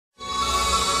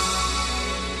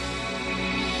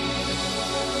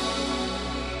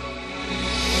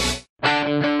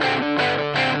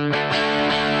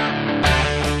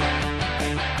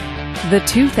The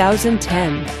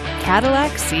 2010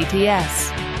 Cadillac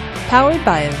CTS. Powered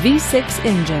by a V6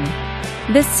 engine,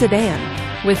 this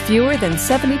sedan, with fewer than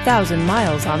 70,000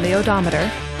 miles on the odometer,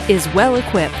 is well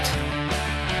equipped.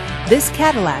 This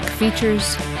Cadillac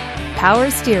features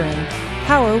power steering,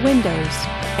 power windows,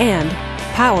 and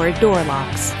power door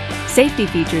locks. Safety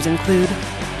features include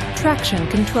traction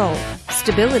control,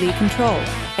 stability control,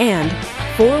 and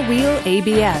four-wheel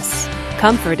ABS.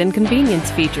 Comfort and convenience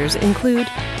features include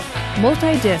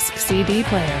multi-disc CD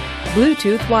player,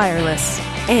 Bluetooth wireless,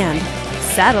 and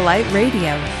satellite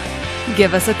radio.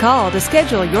 Give us a call to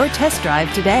schedule your test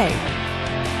drive today.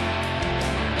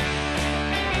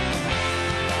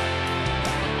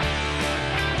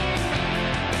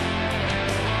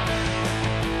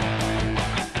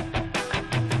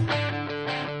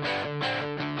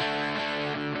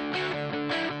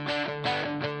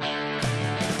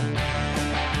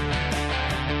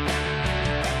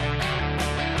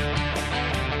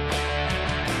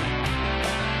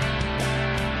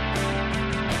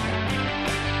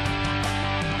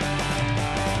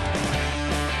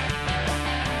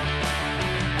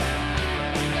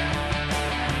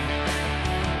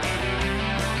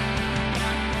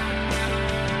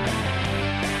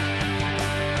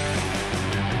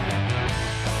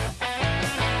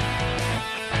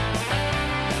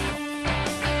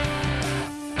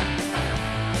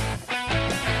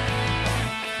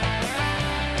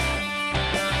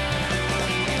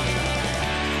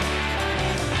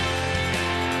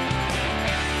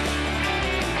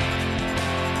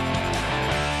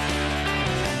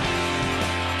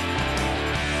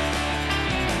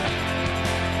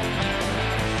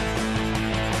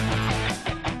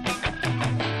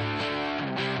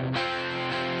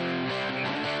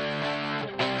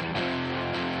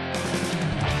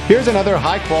 Here's another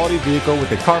high-quality vehicle with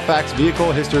the Carfax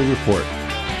Vehicle History Report.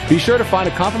 Be sure to find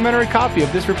a complimentary copy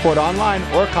of this report online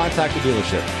or contact the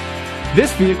dealership.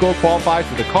 This vehicle qualifies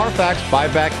for the Carfax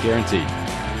Buyback Guarantee.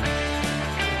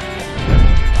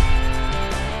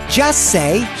 Just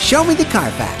say, "Show me the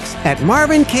Carfax" at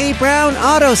Marvin K. Brown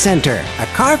Auto Center, a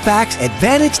Carfax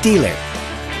Advantage dealer.